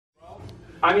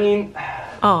I mean,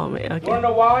 oh man, okay. Wanna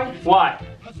know why? Why?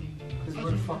 Because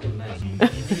we're a fucking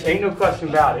mess. Ain't no question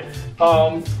about it.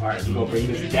 Alright, we're gonna bring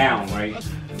this down, right?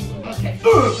 Okay.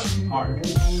 Hard.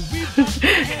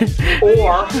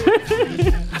 Or,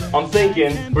 I'm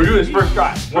thinking, we're doing this first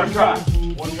try. One try.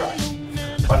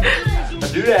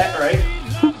 Let's do that, right?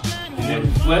 And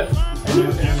then flip,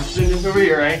 and then spin this over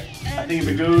here, right? I think if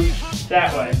it goes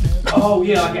that way. Oh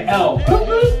yeah, like an L.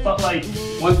 But like,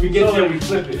 once we get there, we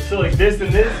flip it. So like this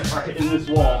and this are hitting this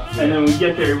wall. And then we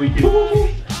get there, we can...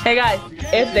 Hey guys,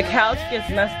 if the couch gets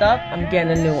messed up, I'm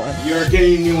getting a new one. You're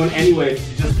getting a new one anyway,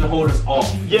 just to hold us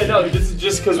off. Yeah, no, this is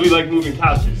just because we like moving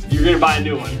couches. You're gonna buy a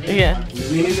new one. Yeah.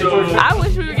 I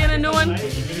wish we were getting a new one. I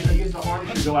guess the arm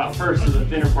should go out first so the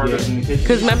thinner part doesn't in the kitchen.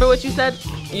 Because remember what you said?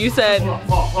 You said,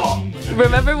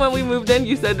 remember when we moved in,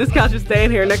 you said this couch is staying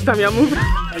here next time y'all move.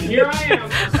 And here I am,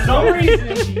 for some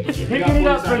reason, picking it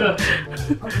up for the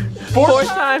fourth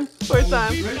time.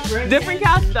 Different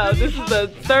couch though. This is the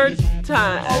third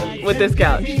time with this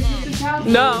couch.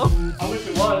 No. I wish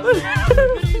it was.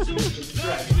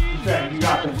 You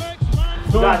got this.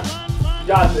 You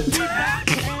got this.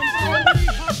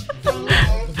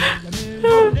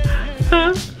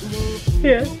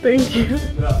 Yes, thank you.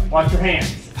 Watch your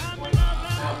hands.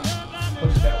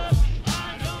 Push that way.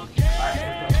 Alright,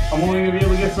 I'm only gonna be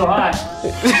able to get so high.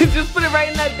 Just put it right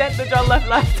in that dent that y'all left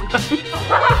last time.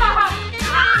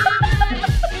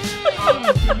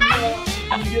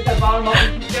 Can you get that bottom up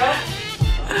and push out?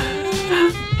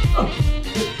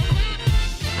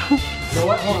 So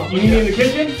what? Hold on. You need me in the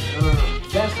kitchen? No.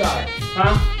 Left side.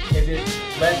 Huh? Is it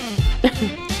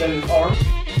left? Then his arm?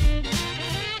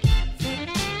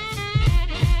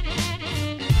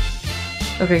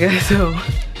 Okay guys, so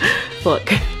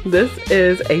look, this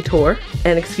is a tour,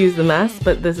 and excuse the mess,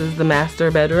 but this is the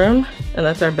master bedroom, and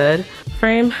that's our bed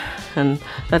frame, and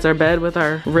that's our bed with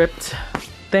our ripped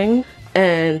thing,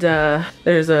 and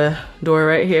there's a door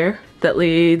right here that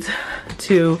leads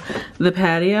to the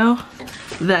patio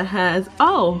that has,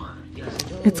 oh,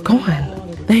 it's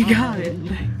gone. They got it.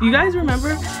 You guys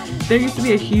remember? There used to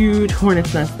be a huge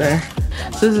hornet's nest there.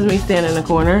 So this is me standing in the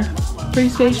corner. Pretty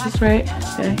spacious, right?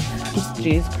 Okay.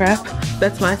 G's crap.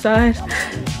 That's my side,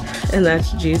 and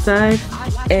that's G's side,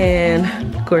 and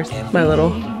of course my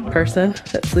little person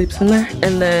that sleeps in there.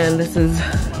 And then this is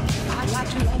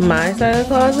my side of the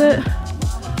closet,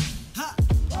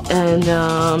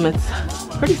 and it's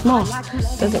pretty small.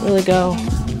 Doesn't really go,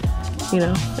 you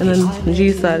know. And then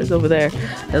G's side is over there.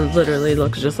 It literally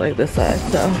looks just like this side.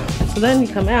 So then you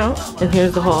come out, and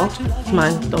here's the hall.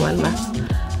 Mine, don't mind the mess.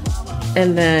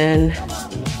 And then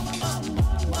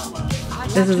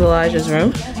this is Elijah's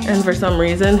room, and for some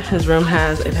reason his room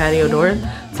has a patio door.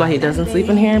 That's why he doesn't sleep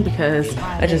in here, because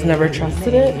I just never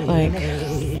trusted it. Like,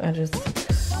 I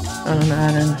don't know,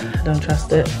 I don't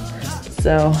trust it.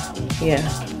 So yeah,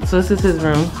 so this is his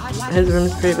room. His room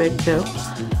is pretty big too,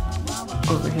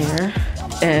 over here.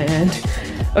 And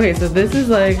okay, so this is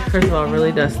like, first of all,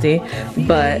 really dusty,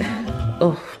 but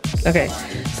oh, okay,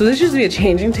 so this used to be a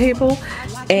changing table,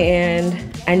 and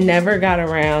I never got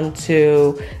around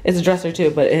to, it's a dresser too,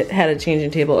 but it had a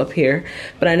changing table up here.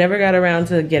 But I never got around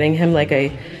to getting him like a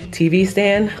TV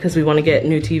stand, because we want to get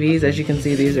new TVs. As you can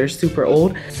see, these are super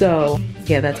old. So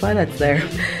yeah, that's why that's there.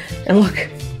 And look,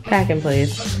 packing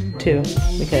place too,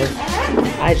 because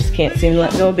I just can't seem to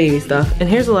let go of baby stuff. And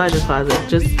here's Elijah's closet.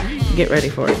 Just get ready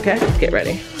for it, okay? Get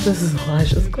ready. This is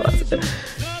Elijah's closet.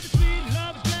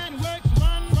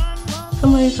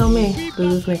 Somebody tell me,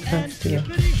 does this make sense to you?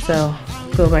 So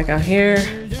go back out here.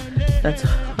 That's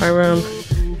our room.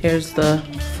 Here's the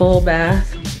full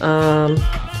bath.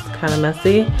 Kind of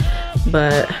messy,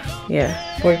 but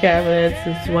yeah, 4 cabinets.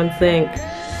 It's one sink.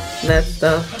 That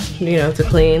stuff, you know, to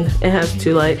clean. It has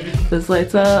 2 lights. This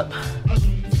lights up.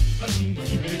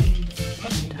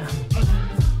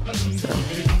 So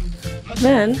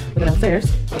then we go downstairs.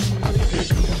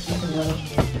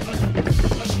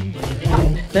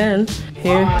 And then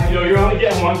here. You're only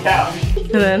getting 1 couch. And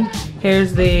then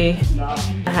here's the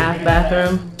half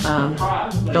bathroom.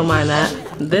 Don't mind that.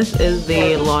 This is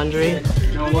the laundry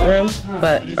room,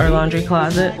 but our laundry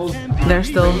closet. They're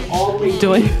still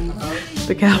doing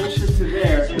the couch.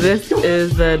 This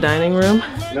is the dining room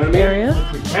area.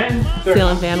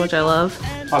 Ceiling fan, which I love.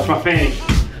 Watch my fanny.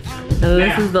 And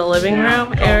this is the living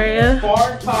room area. As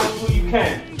far as possible you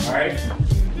can. All right.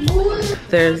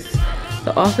 There's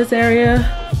the office area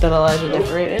that Elijah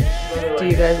decorated. Do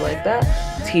you guys like that?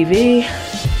 TV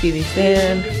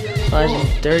stand,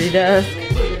 Elijah's dirty desk,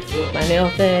 my nail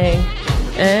thing,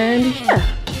 and yeah.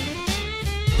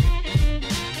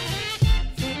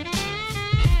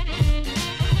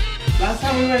 Last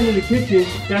time we went into the kitchen,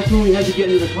 that's when we had to get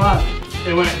into the closet.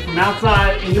 It went from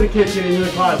outside, into the kitchen, into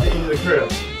the closet, into the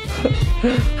crib.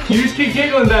 You just keep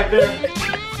giggling back there.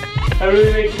 That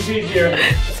really makes it easier.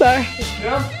 Sorry.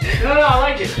 No, I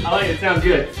like it. I like it. It sounds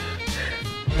good.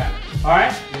 Okay. All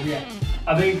right. Yeah.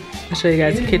 I think. I'll show you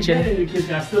guys the kitchen. In the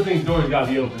kitchen, I still think the door's got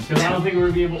to be open because I don't think we're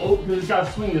gonna be able to open because it's got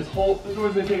to swing this whole. The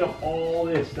door's gonna take up all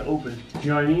this to open. You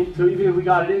know what I mean? So even if we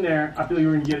got it in there, I feel like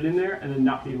we're gonna get it in there and then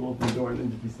not be able to open the door and then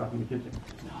just be stuck in the kitchen.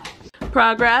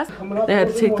 Progress. They had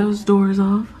to take those doors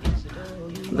off.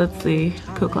 That's the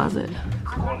coat closet. You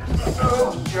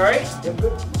alright?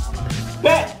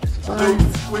 Bet! So,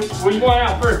 what do you want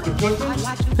out first? The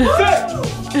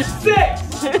cushion?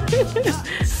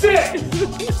 Six!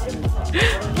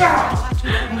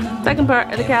 Second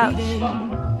part of the couch.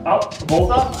 Up?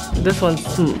 Both up? This one's,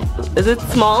 is it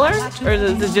smaller? Or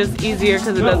is it just easier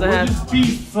because it doesn't have? Just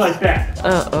beasts like that.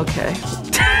 Oh, okay.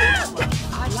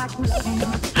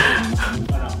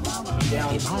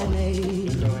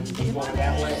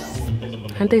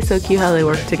 Aren't they so cute how they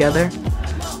work together?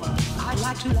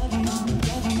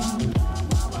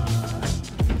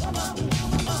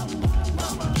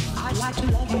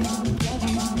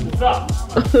 What's up?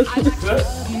 Good?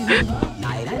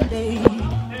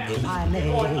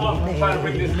 I'm trying to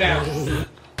bring this down.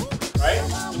 Right?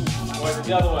 Or is it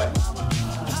the other way?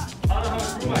 I don't know how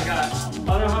much room I got. I don't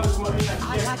know how much money I can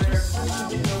get there. It's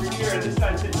sitting over here and this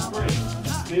side's sitting free.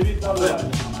 Maybe it's the other way.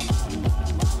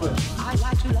 Push.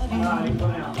 Nah, ain't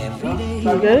going out.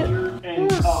 You get it?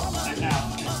 And up and out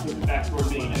and flip it back toward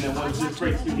me. And then once this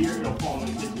breaks through here, it'll fall in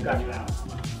the kitchen back out.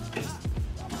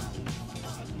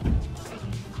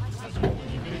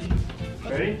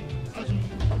 Ready?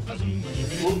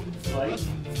 Whoop, light.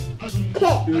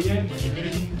 Do it again.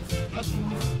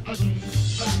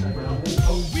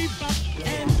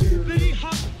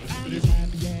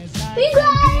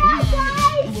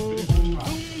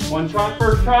 One try,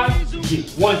 first try.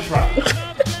 One try.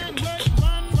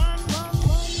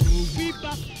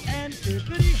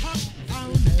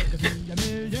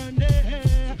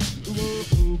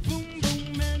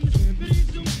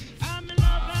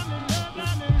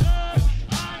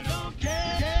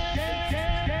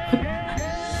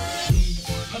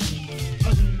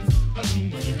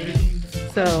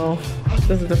 So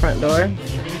this is the front door,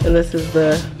 and this is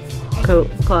the coat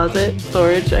closet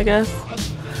storage, I guess.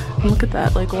 And look at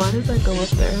that, like why does that go up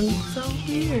there? It's so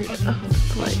weird. Oh,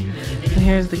 it's light. And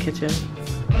here's the kitchen,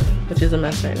 which is a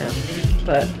mess right now.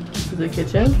 But this is the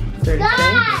kitchen, dirty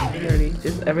thing, dirty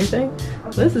just everything.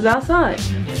 This is outside.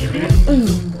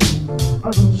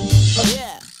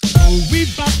 Yeah. We